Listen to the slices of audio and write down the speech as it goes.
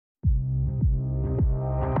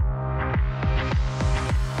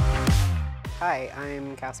Hi,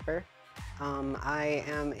 I'm Casper. I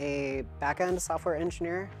am a back-end software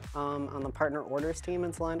engineer on the partner orders team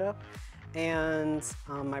in Zalando. And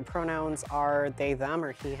my pronouns are they, them,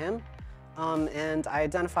 or he, him. And I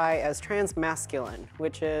identify as trans-masculine,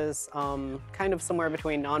 which is kind of somewhere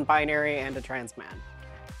between non-binary and a trans man.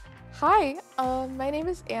 Hi, my name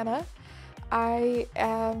is Anna. I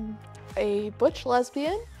am a butch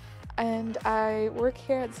lesbian and I work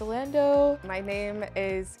here at Zalando. My name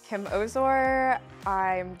is Kim Ozor.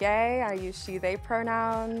 I'm gay. I use she, they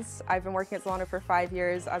pronouns. I've been working at Zalando for 5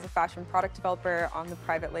 years as a fashion product developer on the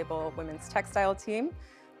private label women's textile team,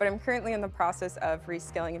 but I'm currently in the process of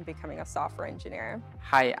reskilling and becoming a software engineer.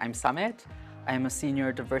 Hi, I'm Samit. I'm a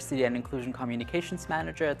senior diversity and inclusion communications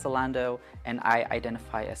manager at Zalando, and I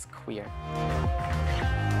identify as queer.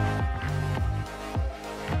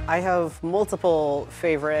 I have multiple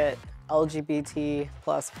favorite LGBT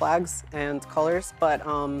plus flags and colors, but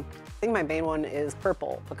I think my main one is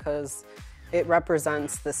purple because it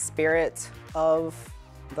represents the spirit of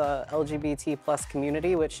the LGBT plus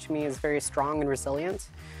community, which to me is very strong and resilient.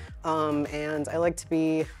 And I like to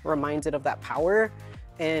be reminded of that power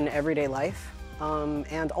in everyday life.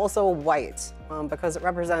 And also white, because it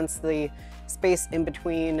represents the space in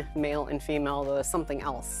between male and female, the something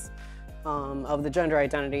else of the gender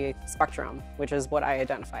identity spectrum, which is what I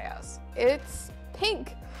identify as. It's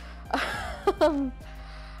pink.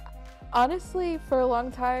 Honestly, for a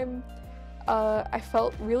long time, I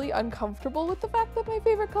felt really uncomfortable with the fact that my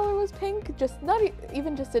favorite color was pink. Just not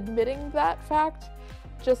even just admitting that fact,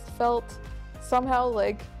 just felt somehow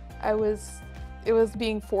like it was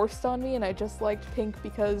being forced on me, and I just liked pink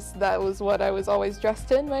because that was what I was always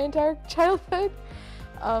dressed in my entire childhood.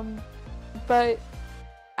 But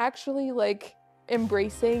actually, like,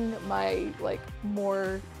 embracing my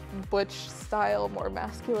more butch style, more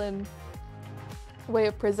masculine way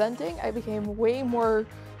of presenting, I became way more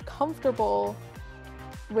comfortable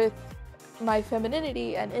with my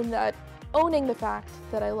femininity, and in that, owning the fact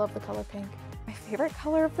that I love the color pink. My favorite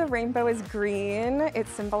color of the rainbow is green. It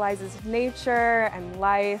symbolizes nature and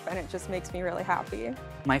life, and it just makes me really happy.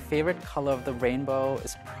 My favorite color of the rainbow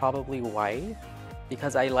is probably white,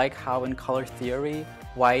 because I like how in color theory,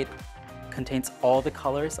 white contains all the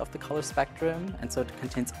colors of the color spectrum, and so it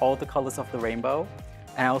contains all the colors of the rainbow.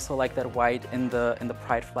 And I also like that white in the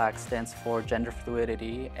pride flag stands for gender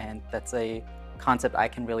fluidity, and that's a concept I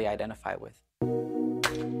can really identify with.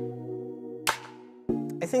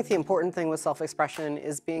 I think the important thing with self-expression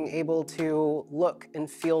is being able to look and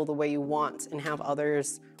feel the way you want and have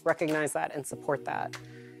others recognize that and support that.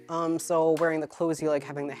 So wearing the clothes you like,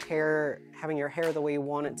 having your hair the way you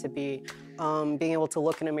want it to be, being able to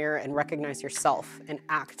look in a mirror and recognize yourself and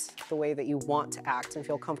act the way that you want to act and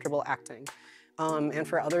feel comfortable acting. And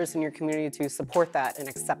for others in your community to support that and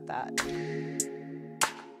accept that.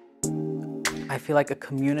 I feel like a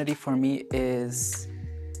community for me is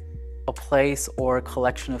a place or a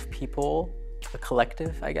collection of people, a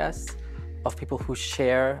collective, I guess, of people who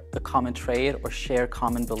share a common trait or share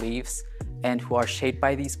common beliefs and who are shaped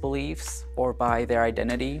by these beliefs or by their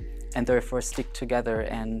identity, and therefore stick together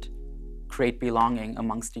and create belonging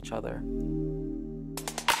amongst each other.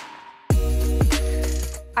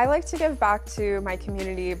 I like to give back to my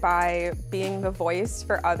community by being the voice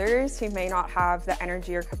for others who may not have the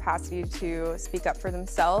energy or capacity to speak up for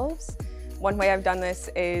themselves. One way I've done this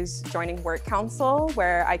is joining work council,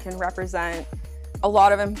 where I can represent a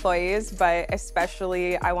lot of employees, but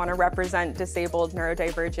especially I want to represent disabled,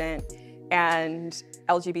 neurodivergent, and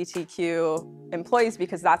LGBTQ employees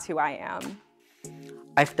because that's who I am.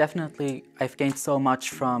 I've gained so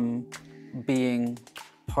much from being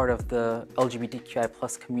part of the LGBTQI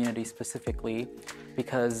plus community specifically,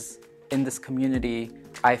 because in this community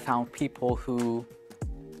I found people who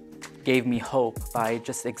gave me hope by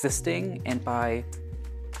just existing and by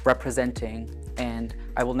representing. And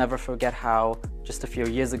I will never forget how just a few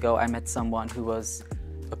years ago I met someone who was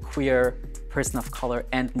a queer person of color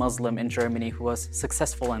and Muslim in Germany who was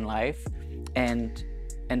successful in life and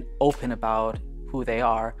open about who they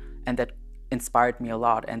are, and that inspired me a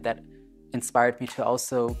lot, and that inspired me to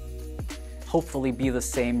also hopefully be the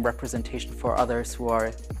same representation for others who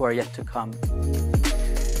are yet to come.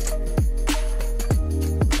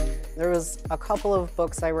 There was a couple of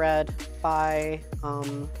books I read by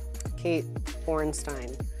Kate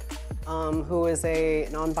Bornstein, who is a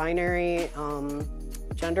non-binary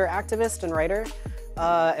gender activist and writer.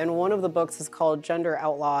 And one of the books is called Gender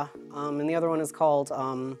Outlaw, and the other one is called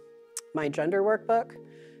My Gender Workbook.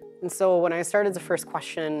 And so when I started to first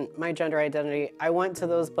question my gender identity, I went to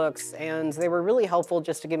those books, and they were really helpful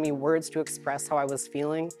just to give me words to express how I was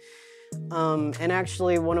feeling. And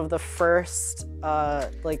actually one of the first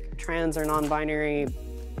like trans or non-binary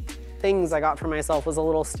things I got for myself was a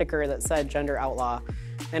little sticker that said gender outlaw.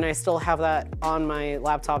 And I still have that on my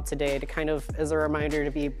laptop today to kind of as a reminder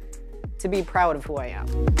to be proud of who I am.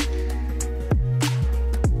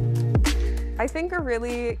 I think a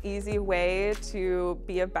really easy way to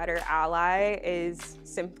be a better ally is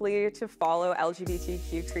simply to follow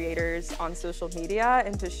LGBTQ creators on social media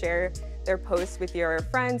and to share their posts with your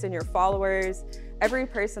friends and your followers. Every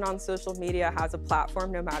person on social media has a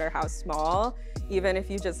platform, no matter how small. Even if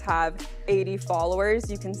you just have 80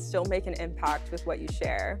 followers, you can still make an impact with what you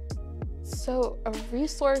share. So a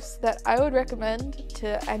resource that I would recommend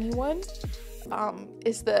to anyone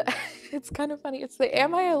is it's kind of funny, it's the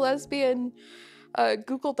Am I a Lesbian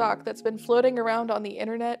Google Doc that's been floating around on the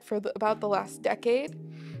internet for about the last decade.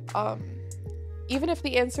 Even if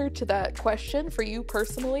the answer to that question for you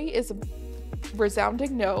personally is a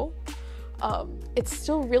resounding no, it's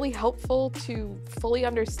still really helpful to fully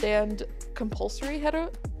understand compulsory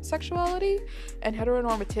heterosexuality and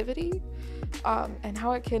heteronormativity, and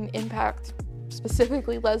how it can impact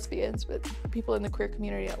specifically lesbians, but people in the queer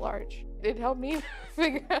community at large. It helped me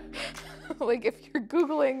figure out, like, if you're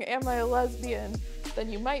Googling, am I a lesbian,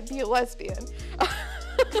 then you might be a lesbian.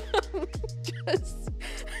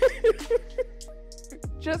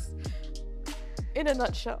 just in a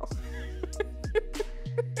nutshell.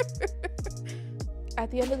 At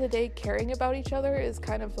the end of the day, caring about each other is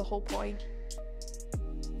kind of the whole point.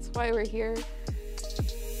 That's why we're here.